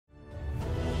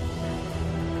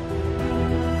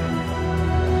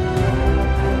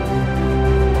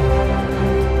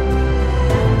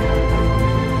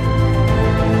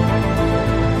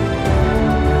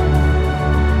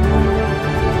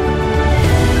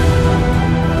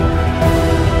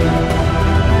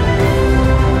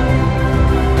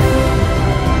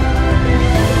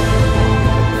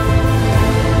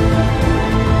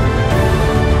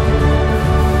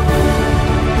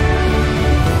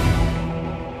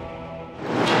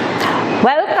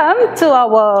Welcome to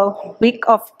our week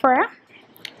of prayer.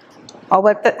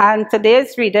 And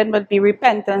today's reading will be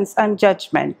repentance and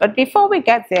judgment. But before we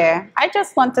get there, I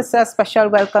just want to say a special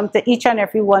welcome to each and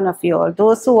every one of you all,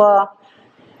 those who are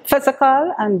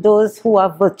physical and those who are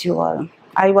virtual.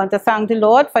 I want to thank the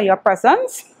Lord for your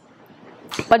presence.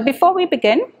 But before we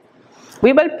begin,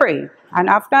 we will pray. And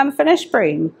after I'm finished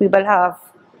praying, we will have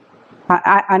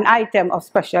an item of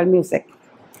special music.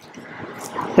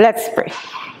 Let's pray.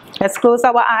 Let's close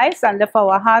our eyes and lift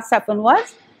our hearts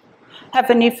heavenwards.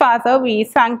 Heavenly Father, we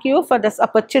thank you for this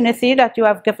opportunity that you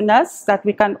have given us, that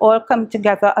we can all come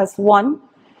together as one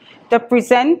to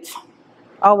present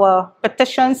our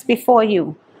petitions before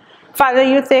you. Father,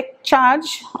 you take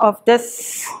charge of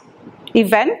this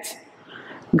event.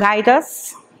 Guide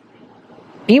us.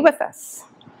 Be with us.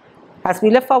 As we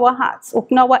lift our hearts,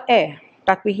 open our ear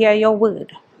that we hear your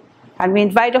word. And we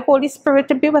invite the Holy Spirit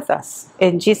to be with us.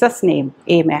 In Jesus' name,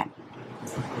 amen.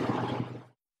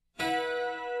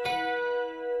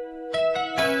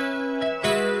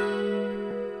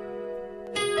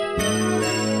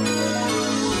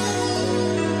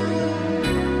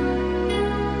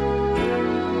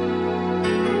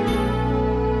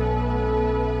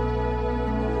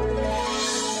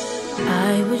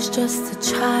 I was just a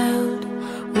child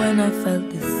when I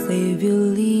felt the Savior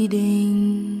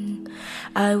leading.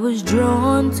 I was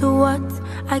drawn to what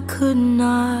I could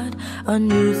not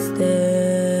understand,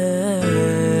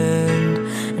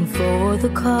 and for the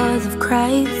cause of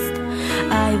Christ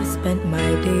I've spent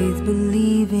my days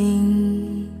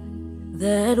believing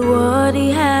that what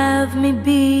He have me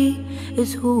be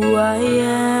is who I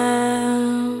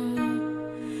am.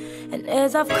 And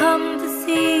as I've come to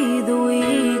see the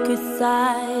weaker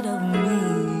side of me,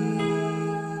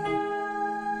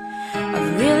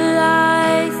 I've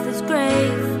realized His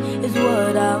grace is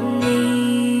what I'll need.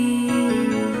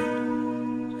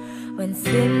 When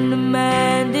sin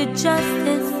demanded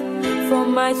justice for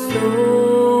my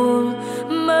soul,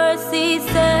 mercy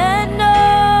said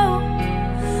no.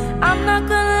 I'm not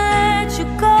gonna let you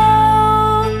go.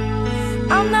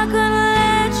 I'm not gonna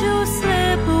let you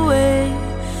slip away.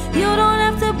 You don't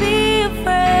have to be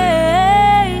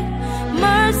afraid.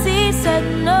 Mercy said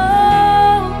no.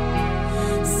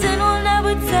 Sin will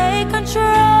never take control.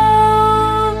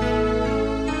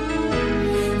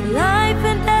 Life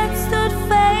and death stood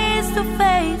face to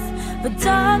face, but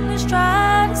darkness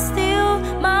tried to steal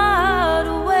my heart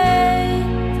away.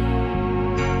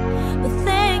 But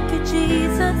thank you,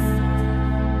 Jesus.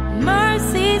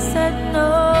 Mercy said no.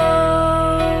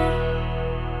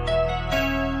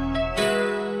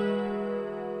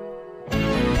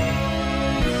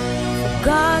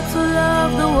 God so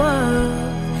loved the world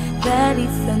that He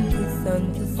sent His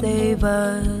Son to save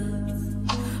us.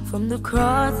 From the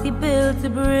cross He built a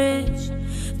bridge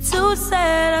to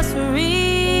set us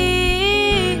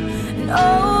free. And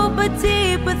oh, but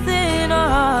deep within our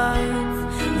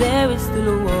hearts there is still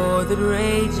a war that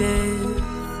rages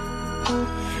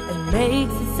and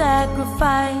makes a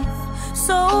sacrifice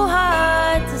so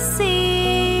hard to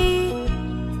see.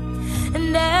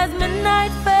 And as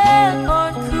midnight fell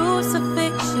on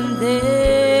crucifixion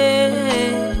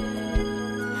day,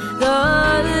 the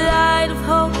light of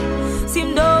hope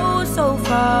seemed oh so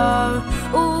far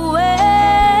away.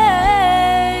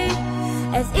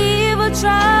 As evil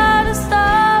tried to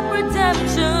stop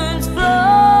redemption's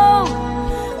flow,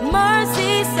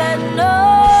 mercy said no.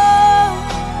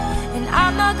 And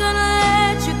I'm not gonna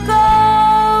let you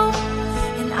go,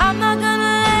 and I'm not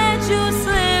gonna let you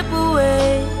slip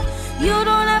away. You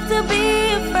don't have to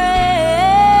be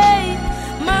afraid.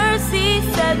 Mercy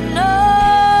said no.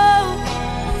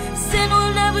 Sin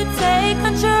will never take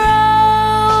control.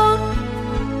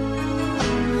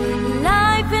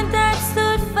 Life and death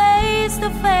stood face to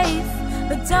face,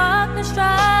 but darkness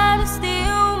tried to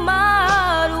steal my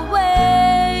heart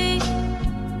away.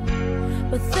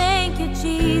 But thank you,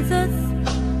 Jesus.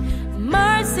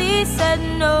 Mercy said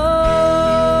no.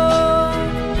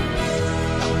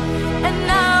 And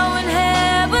now when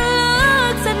heaven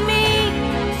looks at me,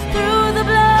 it's through the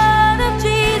blood of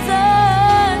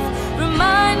Jesus,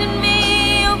 reminding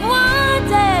me of one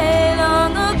day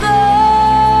long ago.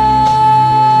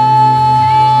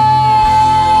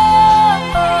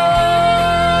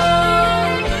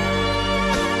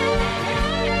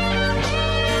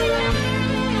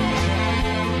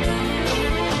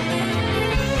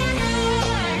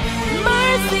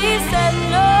 Mercy said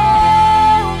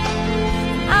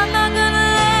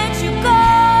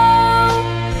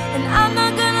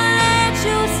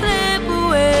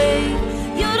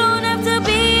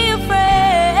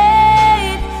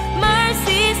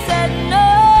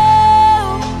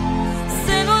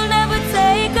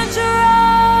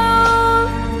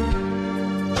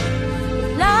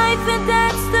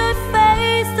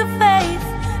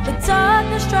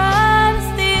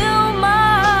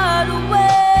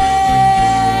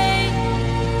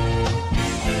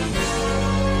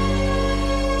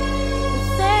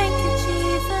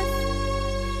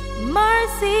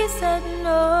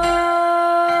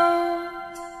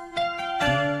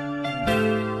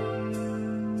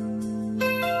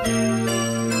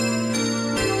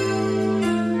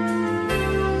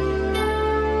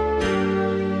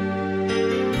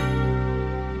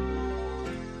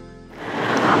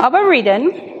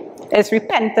reading is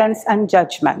repentance and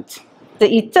judgment, the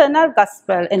eternal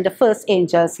gospel in the first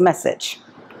angel's message.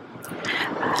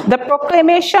 The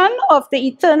proclamation of the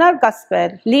eternal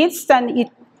gospel leads to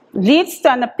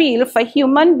an appeal for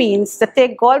human beings to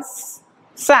take God's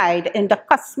side in the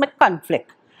cosmic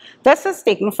conflict. This is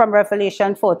taken from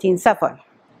Revelation 14:7.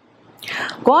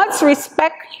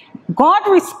 God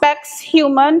respects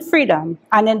human freedom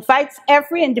and invites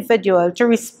every individual to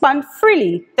respond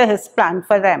freely to his plan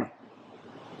for them.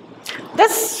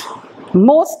 This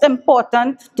most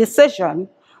important decision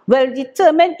will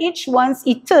determine each one's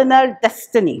eternal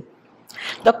destiny.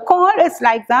 The call is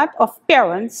like that of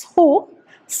parents who,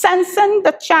 sensing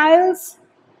the child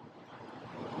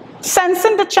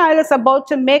is about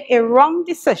to make a wrong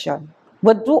decision,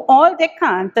 would do all they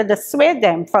can to dissuade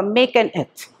them from making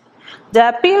it. The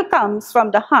appeal comes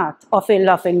from the heart of a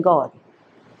loving God.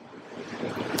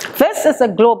 This is a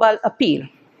global appeal.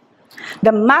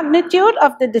 The magnitude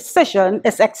of the decision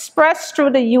is expressed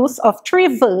through the use of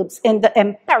three verbs in the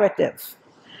imperative.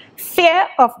 Fear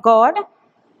God,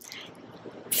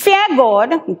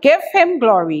 give him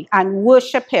glory, and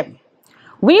worship him.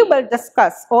 We will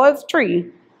discuss all three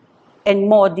in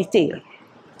more detail.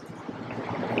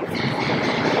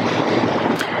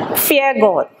 Fear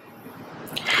God.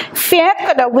 Fear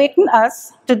could awaken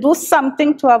us to do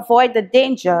something to avoid the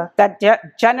danger that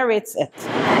generates it.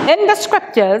 In the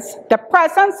scriptures, the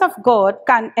presence of God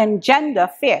can engender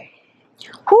fear.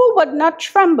 Who would not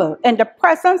tremble in the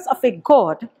presence of a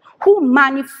God who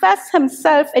manifests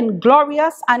himself in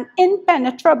glorious and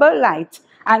impenetrable light,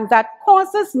 and that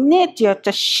causes nature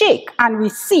to shake and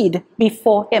recede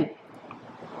before him?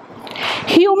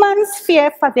 Humans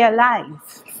fear for their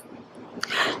lives,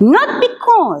 not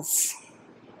because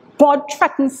God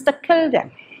threatens to kill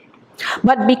them,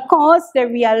 but because they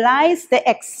realize the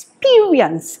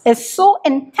experience is so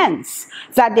intense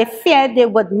that they fear they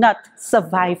would not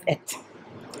survive it.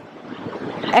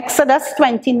 Exodus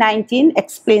 20:19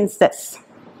 explains this.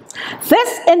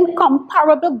 This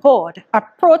incomparable God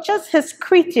approaches his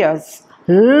creatures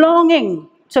longing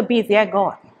to be their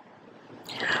God.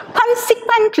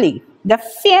 Consequently, the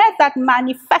fear that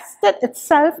manifested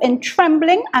itself in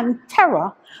trembling and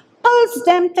terror pulls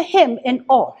them to him in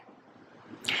awe,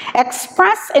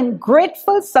 expressed in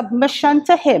grateful submission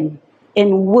to him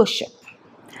in worship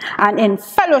and in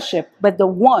fellowship with the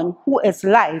one who is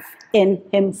life in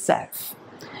himself.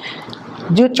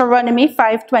 Deuteronomy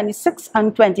 5:26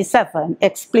 and 27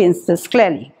 explains this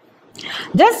clearly.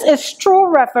 This is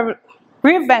true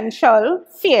reverential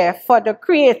fear for the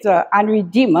Creator and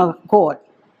Redeemer God.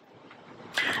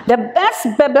 The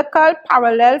best biblical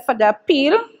parallel for the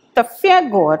appeal to fear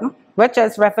God, which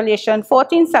is Revelation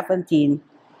 14:17,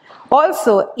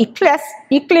 also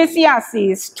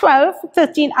Ecclesiastes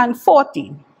 12:13 and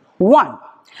 14. 1.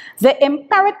 The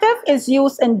imperative is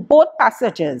used in both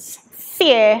passages,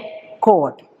 fear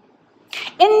God,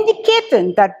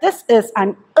 indicating that this is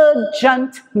an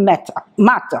urgent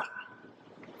matter.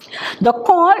 The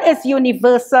call is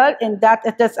universal in that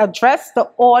it is addressed to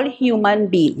all human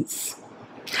beings.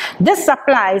 This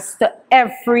applies to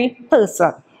every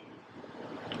person,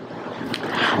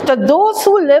 to those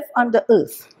who live on the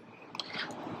earth.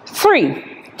 3.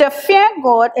 To fear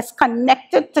God is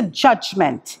connected to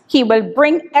judgment. He will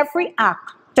bring every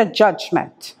act to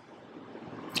judgment.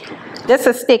 This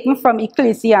is taken from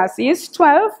Ecclesiastes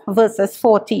 12, verses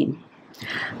 14.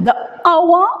 The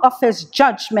hour of his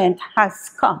judgment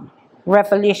has come.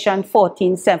 Revelation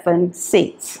 14:7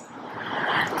 says.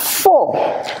 4.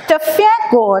 To fear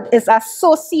God is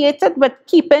associated with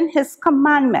keeping his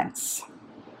commandments.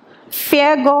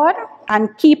 Fear God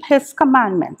and keep his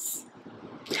commandments.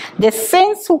 The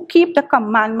saints who keep the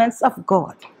commandments of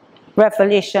God.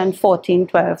 Revelation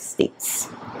 14:12 states.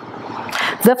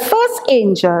 The first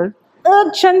angel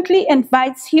urgently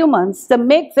invites humans to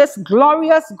make this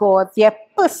glorious God their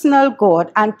personal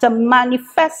God and to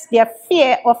manifest their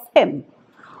fear of him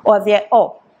or their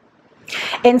awe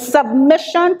in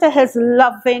submission to his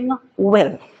loving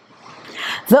will.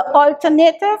 The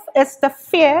alternative is to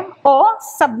fear or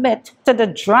submit to the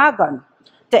dragon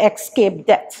to escape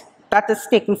death. That is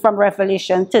taken from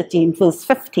Revelation 13, verse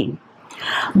 15.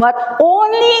 But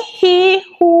only he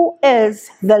who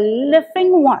is the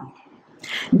living one,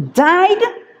 died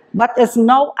but is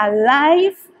now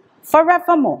alive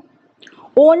forevermore.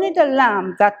 Only the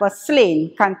Lamb that was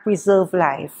slain can preserve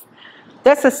life.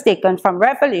 This is taken from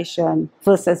Revelation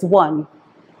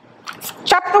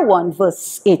chapter 1,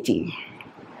 verse 18.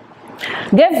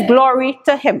 Give glory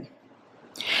to him.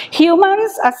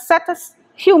 Humans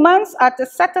are to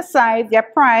set aside their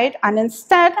pride and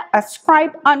instead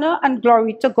ascribe honor and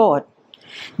glory to God.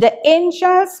 The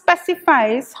angel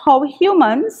specifies how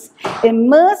humans,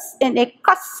 immersed in a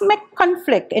cosmic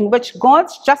conflict in which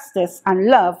God's justice and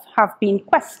love have been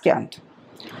questioned,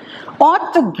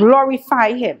 ought to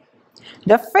glorify him.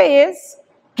 The phrase,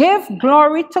 "give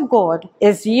glory to God,"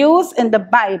 is used in the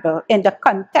Bible in the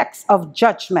context of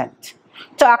judgment,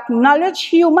 to acknowledge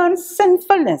human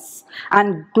sinfulness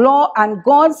and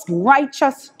God's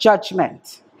righteous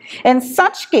judgment. In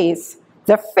such case,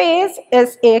 the phrase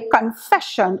is a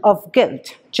confession of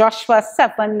guilt, Joshua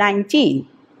 7:19,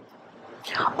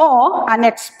 or an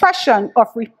expression of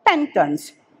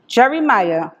repentance,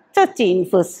 Jeremiah 13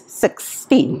 verse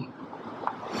 16.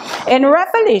 In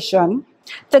Revelation,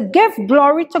 to give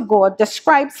glory to God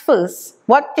describes first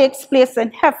what takes place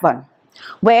in heaven,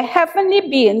 where heavenly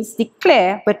beings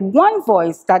declare with one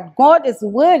voice that God is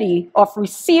worthy of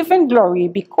receiving glory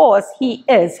because he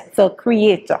is the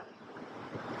Creator.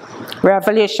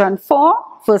 Revelation 4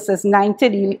 verses 9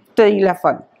 to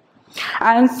 11.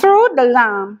 And through the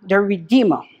Lamb, the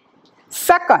Redeemer.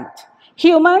 Second,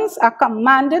 humans are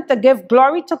commanded to give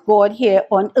glory to God here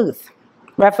on earth.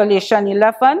 Revelation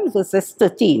 11 verses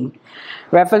 13,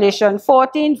 Revelation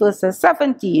 14 verses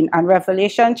 17, and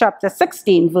Revelation chapter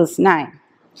 16 verse 9.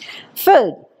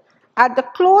 Third, at the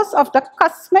close of the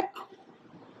cosmic,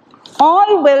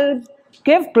 all will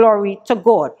give glory to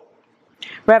God.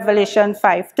 Revelation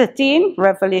 5:13,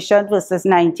 Revelation verses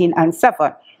 19 and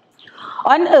 7.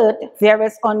 On earth, there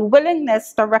is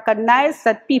unwillingness to recognize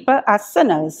that people are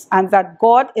sinners and that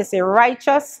God is a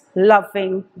righteous,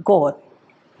 loving God.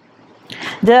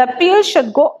 The appeal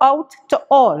should go out to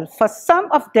all, for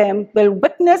some of them will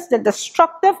witness the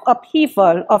destructive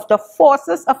upheaval of the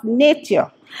forces of nature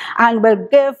and will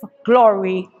give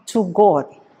glory to God.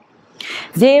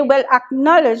 They will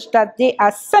acknowledge that they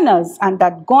are sinners and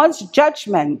that God's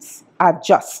judgments are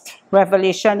just.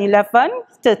 Revelation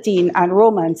 11:13 and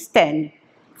Romans 10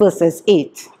 verses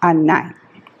 8 and 9.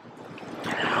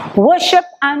 Worship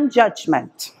and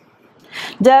judgment.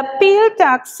 The appeal to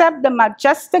accept the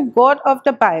majestic God of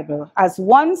the Bible as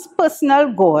one's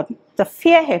personal God, to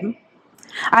fear him,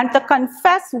 and to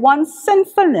confess one's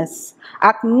sinfulness,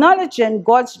 acknowledging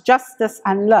God's justice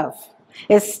and love,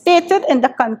 is stated in the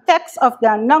context of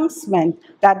the announcement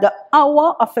that the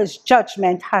hour of his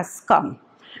judgment has come.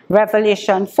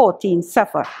 Revelation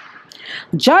 14:7.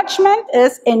 Judgment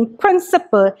is in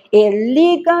principle a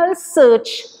legal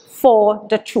search for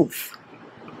the truth.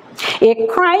 A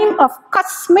crime of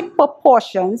cosmic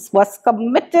proportions was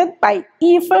committed by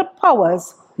evil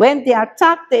powers when they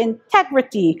attacked the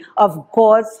integrity of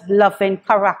God's loving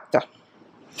character.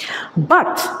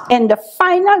 But in the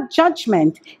final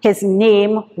judgment, his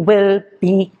name will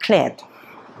be cleared.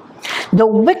 The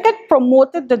wicked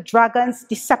promoted the dragon's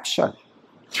deception,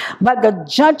 but the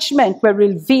judgment will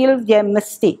reveal their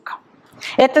mistake.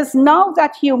 It is now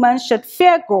that humans should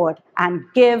fear God and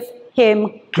give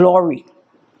him glory.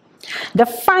 The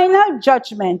final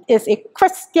judgment is a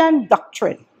Christian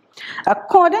doctrine.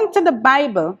 According to the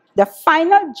Bible, the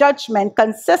final judgment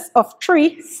consists of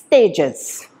 3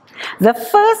 stages. The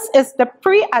first is the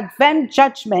pre-Advent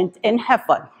judgment in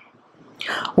heaven,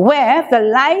 where the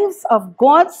lives of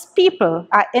God's people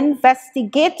are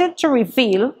investigated to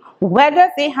reveal whether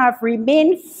they have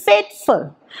remained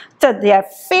faithful to their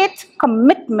faith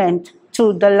commitment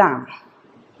to the Lamb.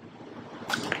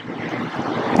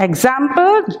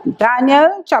 Example,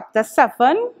 Daniel chapter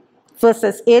 7,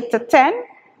 verses 8 to 10,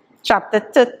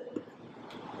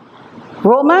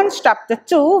 Romans chapter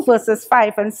 2, verses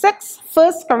 5 and 6,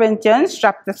 1 Corinthians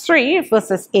chapter 3,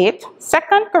 verses 8,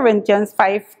 2 Corinthians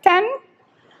 5:10,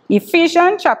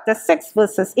 Ephesians chapter 6,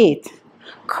 verses 8.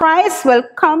 Christ will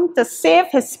come to save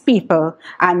his people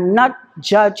and not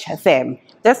judge them.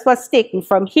 This was taken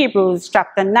from Hebrews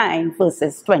chapter 9,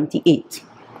 verses 28.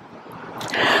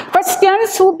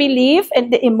 Christians who believe in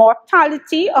the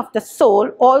immortality of the soul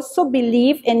also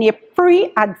believe in a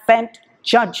pre-Advent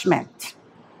judgment.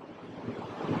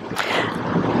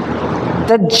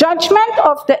 The judgment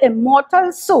of the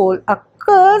immortal soul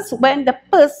occurs when the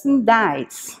person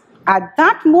dies. At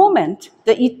that moment,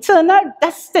 the eternal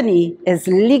destiny is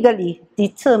legally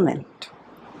determined.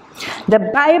 The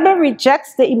Bible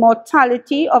rejects the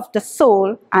immortality of the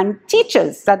soul and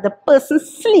teaches that the person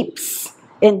sleeps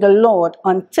in the Lord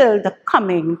until the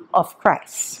coming of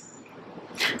Christ.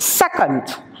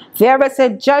 Second, there is a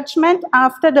judgment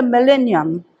after the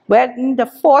millennium when the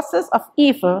forces of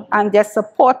evil and their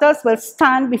supporters will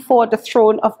stand before the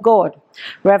throne of God.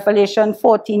 Revelation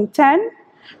 14:10,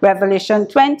 Revelation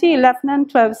 20:11 and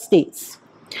 12 states.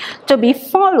 To be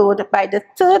followed by the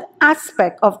third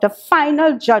aspect of the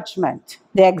final judgment,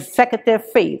 the executive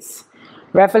phase.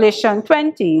 Revelation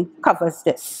 20 covers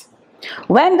this.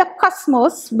 When the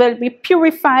cosmos will be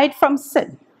purified from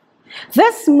sin.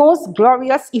 This most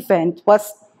glorious event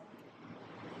was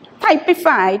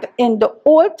typified in the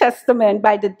Old Testament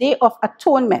by the Day of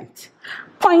Atonement,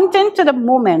 pointing to the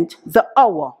moment, the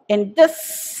hour in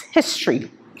this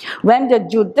history when the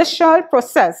judicial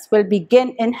process will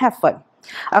begin in heaven,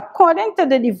 according to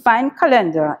the divine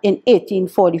calendar in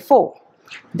 1844.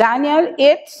 Daniel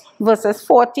 8 verses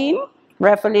 14,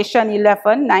 Revelation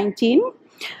 11:19,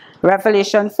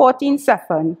 Revelation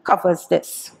 14:7 covers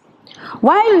this.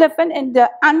 While living in the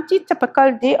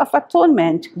antitypical Day of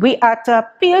Atonement, we are to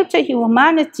appeal to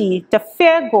humanity to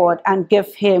fear God and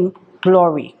give Him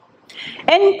glory.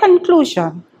 In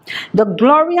conclusion, the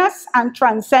glorious and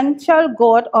transcendental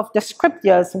God of the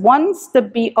Scriptures wants to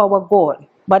be our God,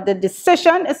 but the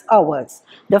decision is ours.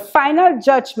 The final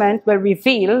judgment will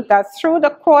reveal that through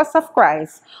the cross of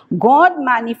Christ, God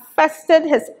manifested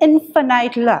His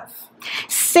infinite love,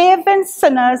 saving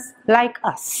sinners like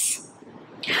us.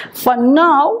 For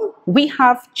now, we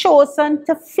have chosen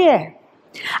to fear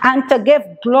and to give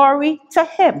glory to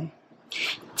Him,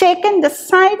 taking the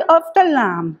side of the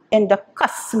Lamb in the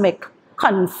cosmic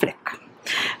conflict.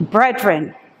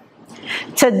 Brethren,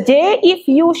 today if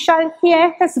you shall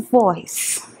hear His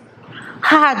voice,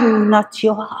 harden not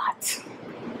your heart.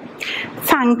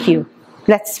 Thank you.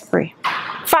 Let's pray.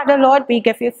 Father, Lord, we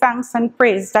give you thanks and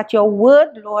praise that your word,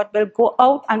 Lord, will go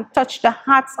out and touch the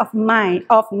hearts of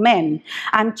men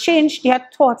and change their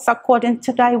thoughts according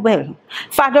to thy will.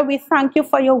 Father, we thank you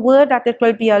for your word that it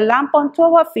will be a lamp unto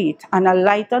our feet and a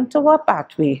light unto our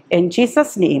pathway. In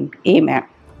Jesus' name, amen.